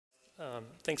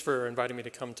Thanks for inviting me to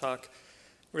come talk.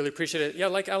 Really appreciate it. Yeah,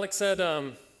 like Alex said,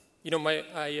 you know,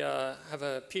 I have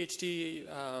a PhD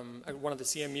at one of the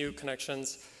CMU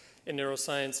connections in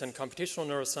neuroscience and computational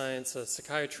neuroscience, a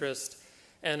psychiatrist,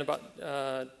 and about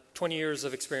 20 years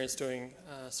of experience doing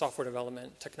software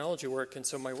development, technology work. And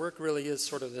so my work really is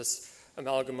sort of this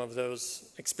amalgam of those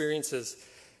experiences.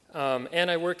 And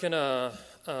I work in a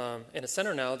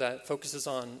center now that focuses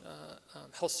on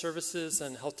health services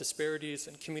and health disparities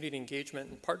and community engagement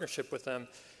and partnership with them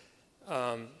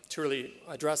to really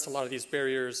address a lot of these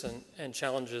barriers and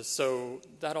challenges. So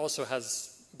that also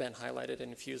has been highlighted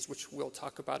and infused, which we'll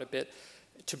talk about a bit,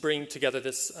 to bring together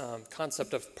this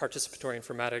concept of participatory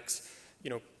informatics, you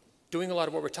know, doing a lot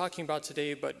of what we're talking about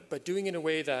today, but doing it in a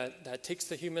way that takes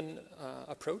the human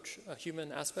approach, a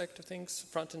human aspect of things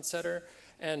front and center,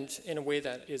 and in a way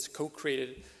that is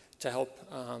co-created to help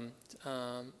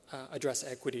address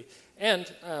equity. And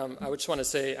I would just want to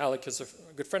say, Alec is a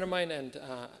good friend of mine, and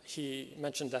he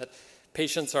mentioned that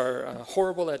patients are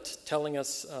horrible at telling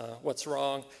us what's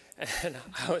wrong,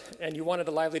 and you wanted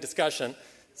a lively discussion,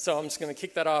 so I'm just going to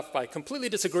kick that off by completely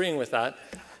disagreeing with that.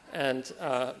 And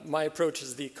my approach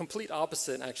is the complete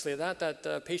opposite, actually, of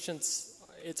that patients,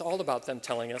 it's all about them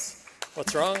telling us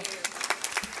what's wrong.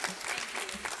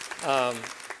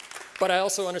 But I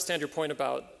also understand your point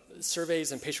about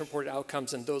surveys and patient-reported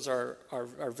outcomes, and those are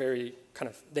very kind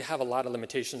of, they have a lot of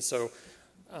limitations. So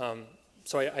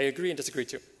I agree and disagree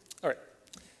too. All right.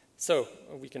 So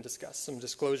we can discuss some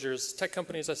disclosures. Tech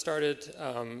companies I started,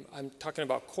 I'm talking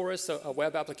about Chorus, a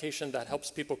web application that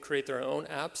helps people create their own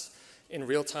apps in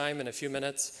real time in a few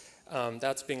minutes.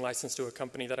 That's being licensed to a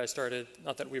company that I started.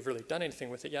 Not that we've really done anything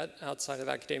with it yet outside of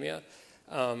academia.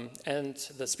 And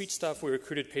the speech stuff, we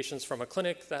recruited patients from a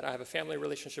clinic that I have a family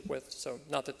relationship with. So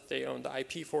not that they own the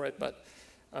IP for it, but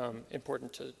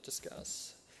important to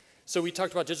discuss. So we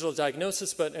talked about digital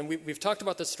diagnosis, and we've talked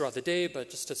about this throughout the day, but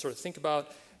just to sort of think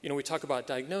about, you know, we talk about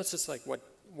diagnosis, like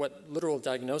what literal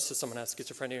diagnosis someone has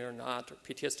schizophrenia or not, or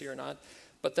PTSD or not.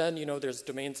 But then, you know, there's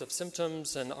domains of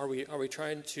symptoms, and are we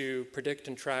trying to predict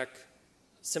and track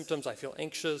symptoms? I feel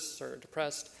anxious or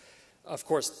depressed. Of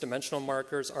course, dimensional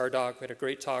markers, RDoC. We had a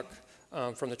great talk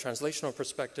from the translational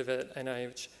perspective at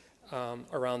NIH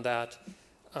around that.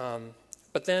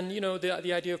 But then, you know,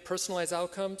 the idea of personalized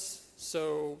outcomes.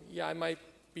 So, yeah, I might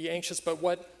be anxious, but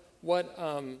what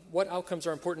outcomes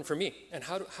are important for me, and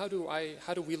how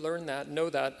do we learn that,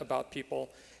 know that about people,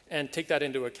 and take that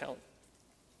into account?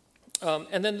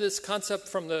 And then this concept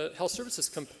from the health services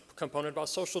component about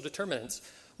social determinants,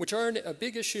 which are a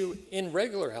big issue in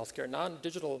regular healthcare,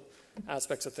 non-digital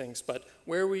aspects of things, but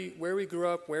where we grew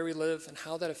up, where we live, and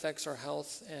how that affects our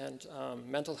health and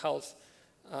mental health.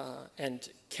 And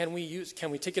can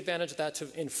we take advantage of that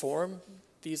to inform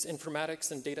these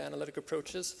informatics and data analytic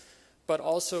approaches, but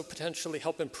also potentially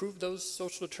help improve those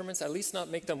social determinants, at least not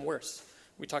make them worse?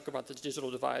 We talk about the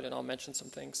digital divide, and I'll mention some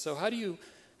things. So how do you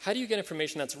get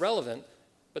information that's relevant,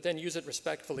 but then use it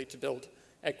respectfully to build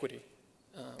equity?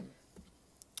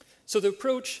 So the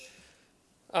approach,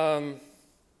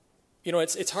 you know,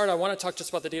 it's hard. I want to talk just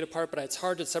about the data part, but it's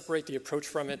hard to separate the approach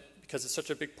from it because it's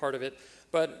such a big part of it.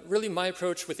 But really my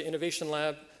approach with the Innovation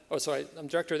Lab, I'm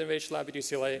director of the Innovation Lab at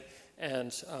UCLA,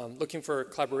 and looking for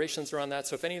collaborations around that.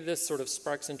 So if any of this sort of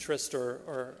sparks interest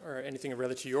or anything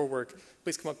related to your work,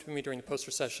 please come up to me during the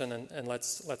poster session and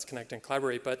let's connect and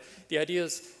collaborate. But the idea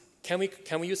is, can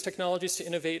we use technologies to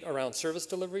innovate around service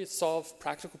delivery, solve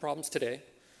practical problems today,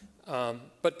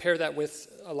 but pair that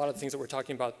with a lot of the things that we're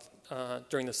talking about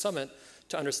during the summit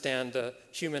to understand the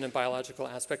human and biological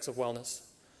aspects of wellness.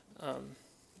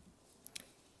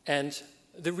 And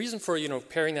the reason for, you know,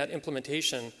 pairing that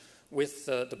implementation with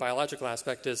the biological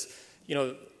aspect is, you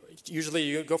know, usually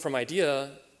you go from idea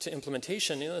to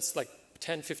implementation, you know, it's like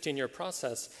 10, 15-year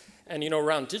process. And, you know,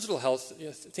 around digital health, you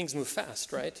know, things move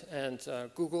fast, right? And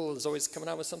Google is always coming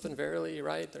out with something verily,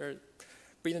 right? They're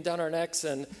breathing down our necks.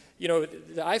 And, you know,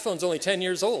 the iPhone's only 10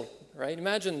 years old, right?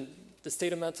 Imagine the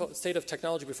state of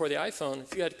technology before the iPhone.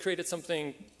 If you had created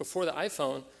something before the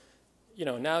iPhone, you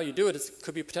know, now you do it, it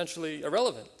could be potentially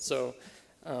irrelevant. So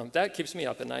that keeps me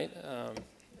up at night.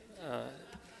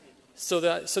 So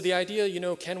the idea, you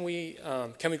know, can we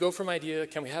go from idea?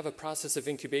 Can we have a process of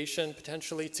incubation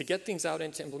potentially to get things out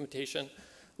into implementation?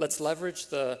 Let's leverage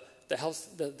the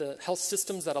health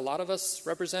systems that a lot of us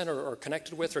represent or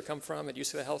connected with or come from. At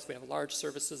UCLA Health, we have large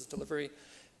services delivery.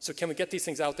 So can we get these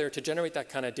things out there to generate that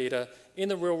kind of data in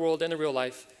the real world, in the real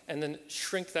life, and then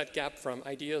shrink that gap from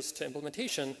ideas to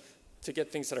implementation to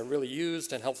get things that are really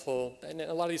used and helpful? And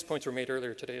a lot of these points were made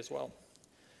earlier today as well.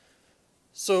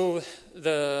 So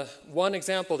the one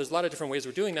example, there's a lot of different ways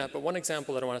we're doing that, but one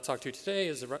example that I want to talk to you today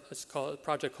is a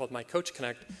project called My Coach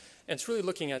Connect, and it's really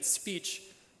looking at speech,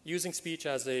 using speech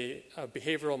as a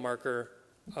behavioral marker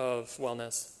of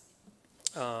wellness.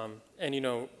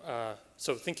 And,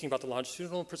 so thinking about the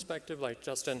longitudinal perspective, like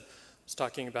Justin was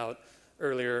talking about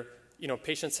earlier,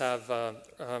 patients have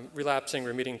relapsing,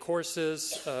 remitting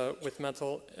courses with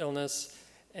mental illness,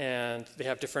 and they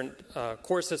have different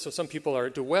courses. So some people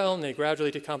do well, and they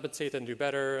gradually decompensate and do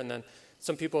better, and then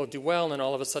some people do well, and then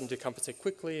all of a sudden decompensate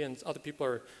quickly, and other people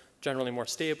are generally more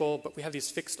stable. But we have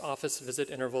these fixed office visit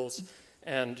intervals,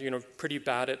 and pretty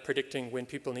bad at predicting when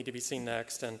people need to be seen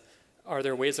next. And are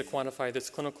there ways to quantify this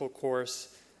clinical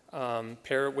course,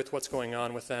 pair it with what's going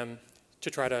on with them, to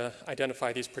try to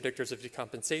identify these predictors of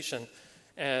decompensation?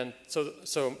 And so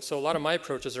a lot of my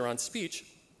approaches are on speech.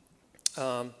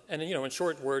 And in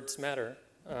short, words matter.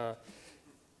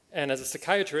 And as a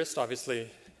psychiatrist, obviously,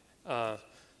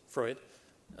 Freud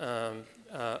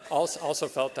also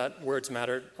felt that words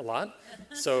mattered a lot.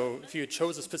 So if you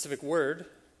chose a specific word,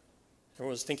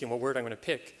 everyone was thinking, what word I'm going to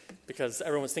pick, because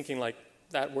everyone was thinking like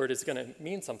that word is going to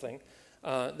mean something.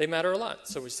 They matter a lot.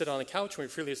 So we sit on the couch and we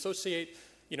freely associate,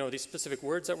 these specific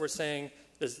words that we're saying.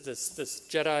 This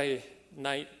Jedi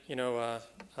Knight,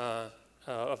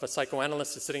 of a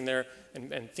psychoanalyst is sitting there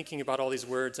and thinking about all these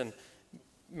words and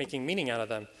making meaning out of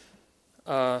them.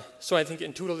 So I think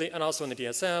intuitively, and also in the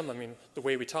DSM, the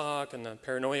way we talk and the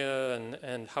paranoia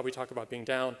and how we talk about being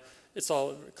down, it's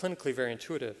all clinically very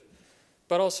intuitive.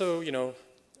 But also,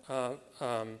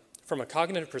 from a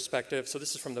cognitive perspective, so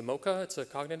this is from the MoCA, it's a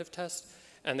cognitive test,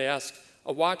 and they ask,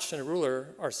 a watch and a ruler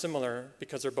are similar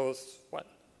because they're both what?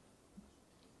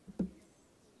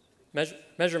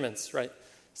 Measurements, right?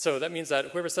 So that means that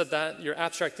whoever said that, your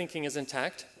abstract thinking is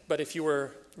intact, but if you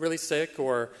were really sick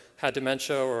or had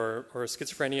dementia or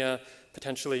schizophrenia,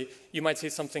 potentially, you might say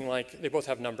something like, they both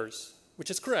have numbers, which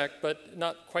is correct, but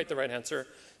not quite the right answer.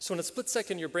 So in a split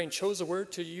second, your brain chose a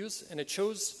word to use, and it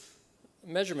chose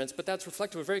measurements, but that's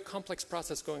reflective of a very complex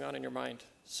process going on in your mind.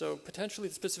 So potentially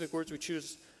the specific words we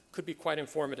choose could be quite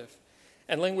informative.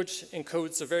 And language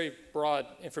encodes a very broad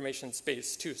information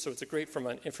space too, so it's great from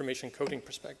an information coding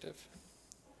perspective.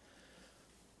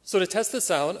 So to test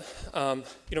this out,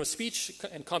 speech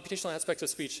and computational aspects of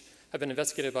speech have been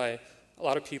investigated by a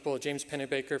lot of people. James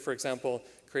Pennebaker, for example,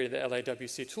 created the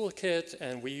LIWC toolkit,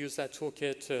 and we use that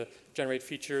toolkit to generate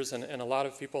features, and a lot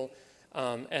of people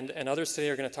and others today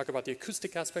are going to talk about the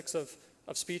acoustic aspects of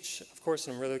speech, of course,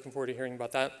 and I'm really looking forward to hearing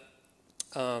about that.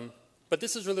 But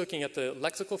this is really looking at the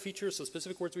lexical features, so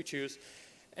specific words we choose.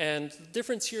 And the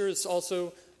difference here is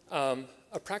also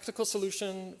a practical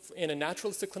solution in a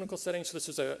naturalistic clinical setting. So this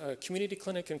is a community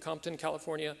clinic in Compton,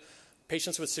 California.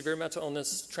 Patients with severe mental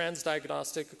illness,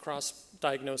 transdiagnostic across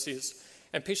diagnoses.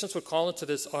 And patients would call into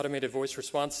this automated voice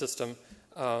response system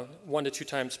 1 to 2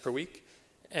 times per week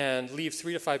and leave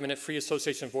 3 to 5 minute free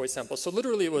association voice samples. So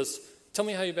literally it was, tell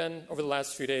me how you've been over the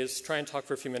last few days, try and talk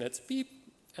for a few minutes, beep,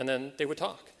 and then they would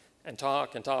talk and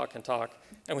talk and talk and talk.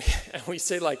 And we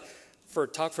say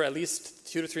talk for at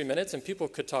least 2 to 3 minutes, and people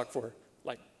could talk for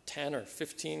 10 or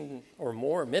 15 or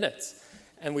more minutes.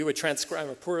 And we would transcribe,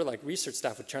 our poor research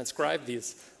staff would transcribe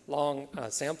these long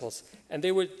samples, and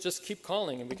they would just keep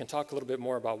calling, and we can talk a little bit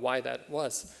more about why that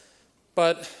was.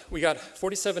 But we got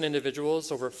 47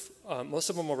 individuals, over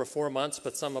most of them over 4 months,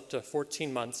 but some up to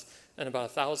 14 months, and about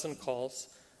 1,000 calls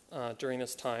during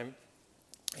this time.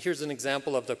 Here's an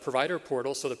example of the provider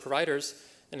portal. So the providers,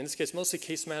 and in this case mostly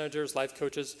case managers, life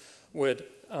coaches, would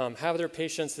have their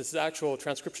patients, this is actual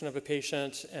transcription of a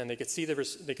patient, and they could see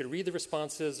they could read the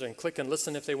responses and click and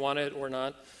listen if they wanted or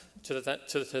not to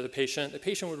the patient. The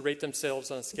patient would rate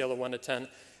themselves on a scale of 1 to 10,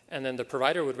 and then the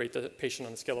provider would rate the patient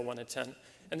on a scale of 1 to 10.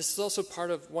 And this is also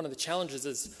part of one of the challenges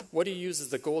is what do you use as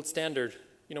the gold standard?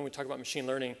 We talk about machine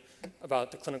learning,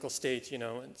 about the clinical state,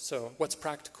 and so what's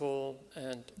practical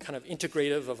and kind of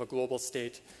integrative of a global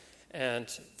state. And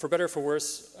for better or for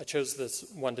worse, I chose this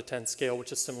 1 to 10 scale,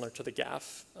 which is similar to the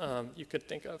GAF you could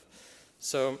think of.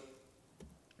 So,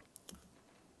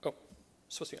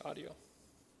 supposed to be audio.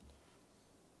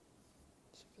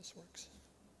 Let's see if this works.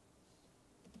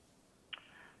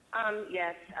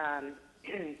 Yes.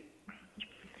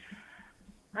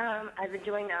 I've been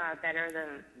doing better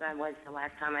than I was the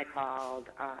last time I called.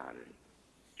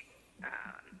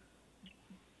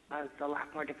 I was a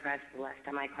lot more depressed the last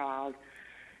time I called.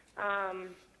 I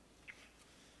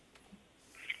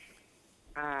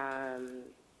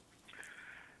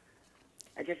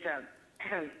just, I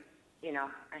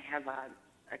have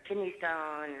a kidney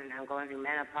stone, and I'm going through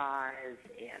menopause,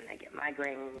 and I get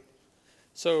migraines.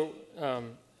 So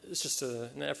it's just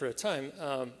an effort of time.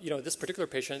 This particular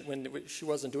patient, when she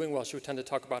wasn't doing well, she would tend to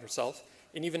talk about herself.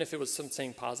 And even if it was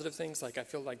saying positive things, like I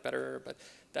feel like better, but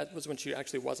that was when she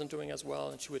actually wasn't doing as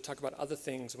well. And she would talk about other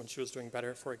things when she was doing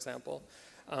better, for example.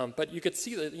 But you could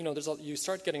see that, you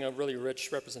start getting a really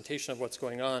rich representation of what's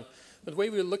going on. But the way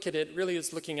we look at it really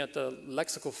is looking at the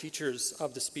lexical features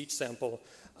of the speech sample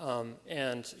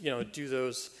and, do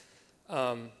those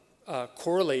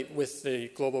correlate with the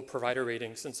global provider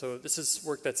ratings. And so this is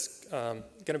work that's going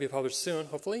to be published soon,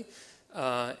 hopefully.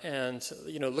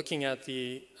 Looking at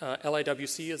the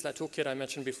LIWC is that toolkit I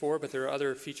mentioned before, but there are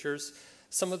other features.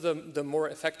 Some of the more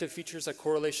effective features at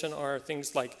correlation are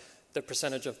things like the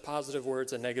percentage of positive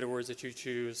words and negative words that you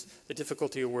choose, the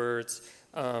difficulty of words.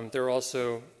 There are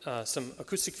also some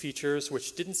acoustic features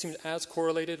which didn't seem as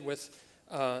correlated with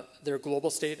their global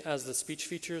state as the speech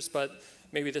features, but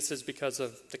maybe this is because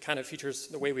of the kind of features,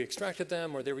 the way we extracted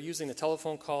them, or they were using the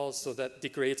telephone calls, so that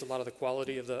degrades a lot of the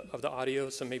quality of the audio.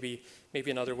 So maybe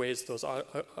in other ways those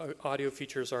audio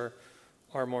features are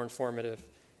more informative.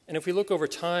 And if we look over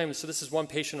time, so this is one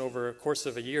patient over a course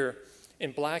of a year.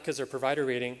 In black is their provider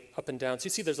rating, up and down. So you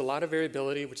see there's a lot of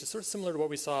variability, which is sort of similar to what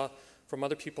we saw from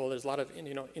other people. There's a lot of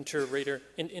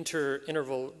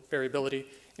inter-interval variability.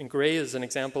 In gray is an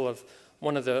example of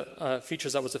one of the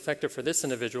features that was effective for this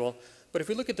individual. But if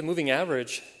we look at the moving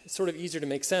average, it's sort of easier to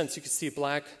make sense. You can see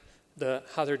black,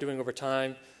 how they're doing over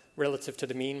time relative to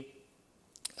the mean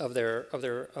of their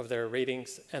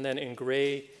ratings, and then in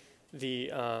gray,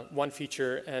 the one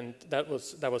feature, and that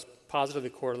was positively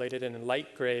correlated, and in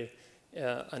light gray,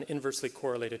 an inversely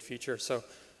correlated feature. So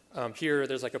here,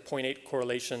 there's like a 0.8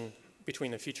 correlation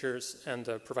between the features and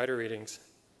the provider ratings.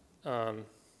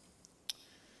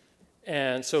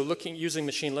 And so using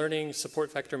machine learning,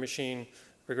 support vector machine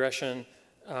regression,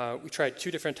 we tried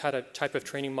two different type of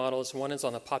training models. One is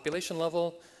on a population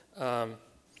level,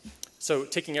 so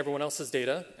taking everyone else's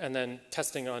data and then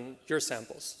testing on your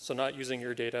samples, so not using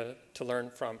your data to learn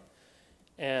from.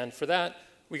 And for that,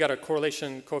 we got a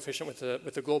correlation coefficient with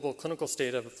the global clinical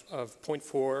state of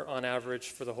 0.4 on average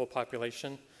for the whole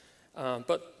population.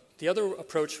 But the other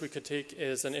approach we could take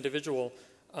is an individual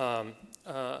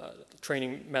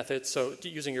training method, so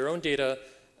using your own data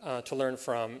to learn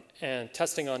from and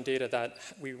testing on data that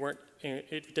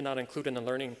it did not include in the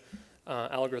learning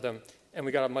algorithm, and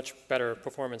we got a much better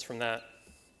performance from that,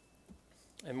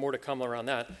 and more to come around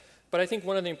that. But I think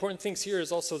one of the important things here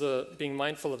is also being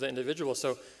mindful of the individual.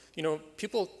 So,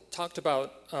 people talked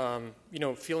about,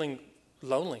 feeling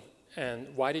lonely, and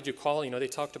why did you call? They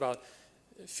talked about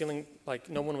feeling like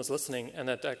no one was listening, and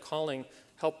that calling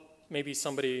helped maybe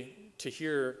somebody to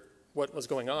hear what was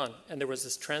going on, and there was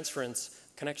this transference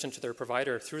connection to their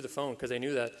provider through the phone because they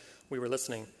knew that we were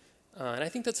listening. And I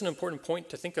think that's an important point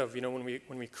to think of,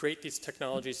 when we create these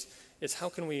technologies, is how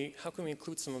can we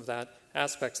include some of that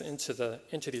aspects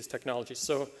into these technologies.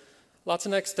 So lots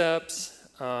of next steps,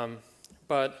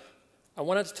 but I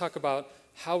wanted to talk about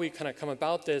how we kind of come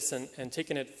about this and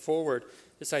taking it forward,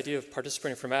 this idea of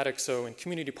participatory informatics. So in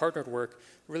community partnered work,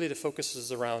 really the focus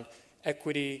is around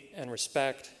equity and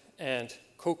respect and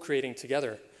co-creating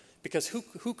together, because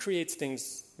who creates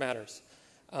things matters.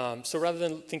 So rather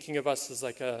than thinking of us as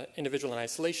like an individual in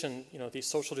isolation, these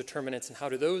social determinants, and how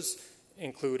do those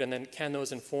include, and then can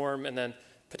those inform, and then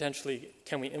potentially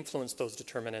can we influence those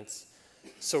determinants?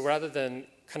 So rather than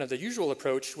kind of the usual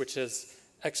approach, which is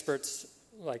experts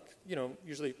like,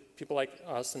 usually people like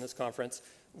us in this conference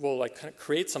will like kind of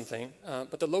create something,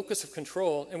 but the locus of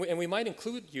control, and we might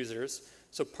include users,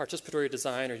 so participatory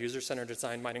design or user-centered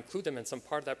design might include them in some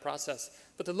part of that process,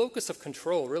 but the locus of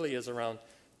control really is around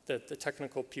the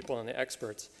technical people and the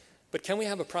experts. But can we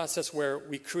have a process where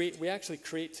we actually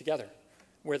create together,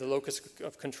 where the locus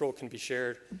of control can be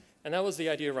shared? And that was the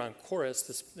idea around Chorus,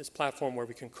 this platform where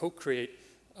we can co-create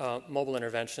mobile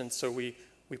interventions. So we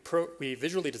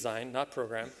visually design, not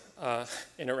program,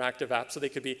 interactive apps. So they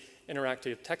could be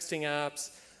interactive texting apps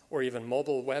or even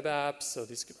mobile web apps. So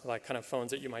these like kind of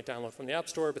phones that you might download from the App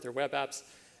Store, but they're web apps.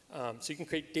 So you can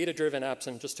create data-driven apps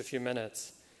in just a few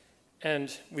minutes.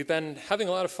 And we've been having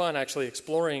a lot of fun actually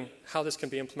exploring how this can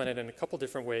be implemented in a couple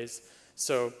different ways.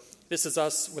 So this is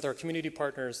us with our community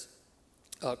partners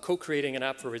co-creating an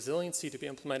app for resiliency to be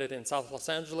implemented in South Los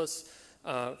Angeles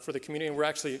for the community. And we're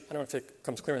actually, I don't know if it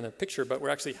comes clear in the picture, but we're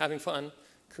actually having fun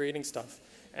creating stuff.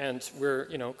 And we're,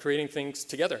 creating things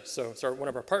together. So it's one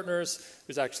of our partners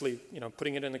who's actually,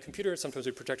 putting it in the computer. Sometimes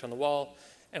we project on the wall,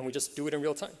 and we just do it in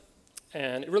real time.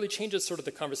 And it really changes sort of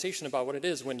the conversation about what it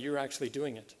is when you're actually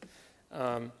doing it.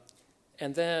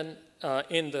 And then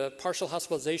in the partial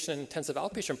hospitalization and intensive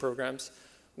outpatient programs,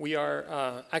 we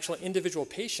are actually individual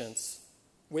patients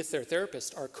with their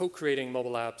therapist are co-creating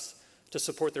mobile apps to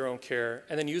support their own care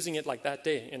and then using it like that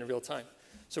day in real time.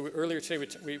 So earlier today,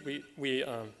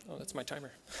 oh, that's my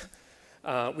timer.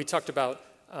 We talked about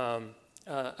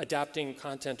adapting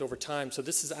content over time. So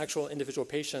this is actual individual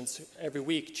patients every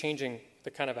week changing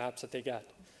the kind of apps that they get.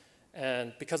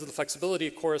 And because of the flexibility,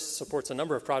 Chorus supports a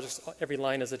number of projects. Every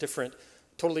line is a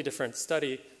totally different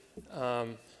study.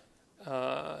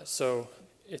 So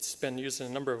it's been used in a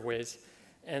number of ways.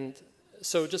 And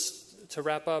so just to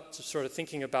wrap up, to sort of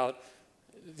thinking about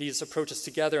these approaches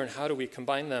together and how do we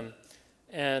combine them.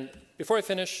 And before I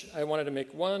finish, I wanted to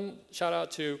make one shout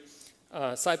out to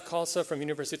Saib Khalsa from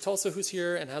University of Tulsa, who's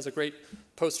here and has a great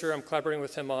poster I'm collaborating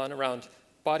with him on around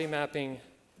body mapping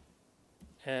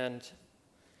and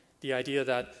the idea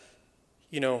that,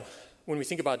 when we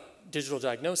think about digital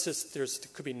diagnosis, there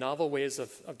could be novel ways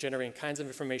of generating kinds of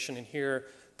information in here,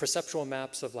 perceptual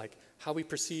maps of like how we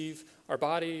perceive our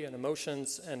body and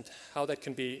emotions and how that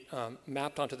can be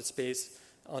mapped onto the space,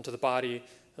 onto the body.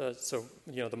 So,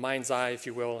 the mind's eye, if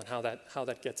you will, and how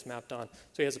that gets mapped on.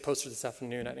 So he has a poster this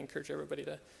afternoon. I'd encourage everybody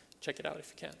to check it out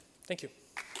if you can. Thank you.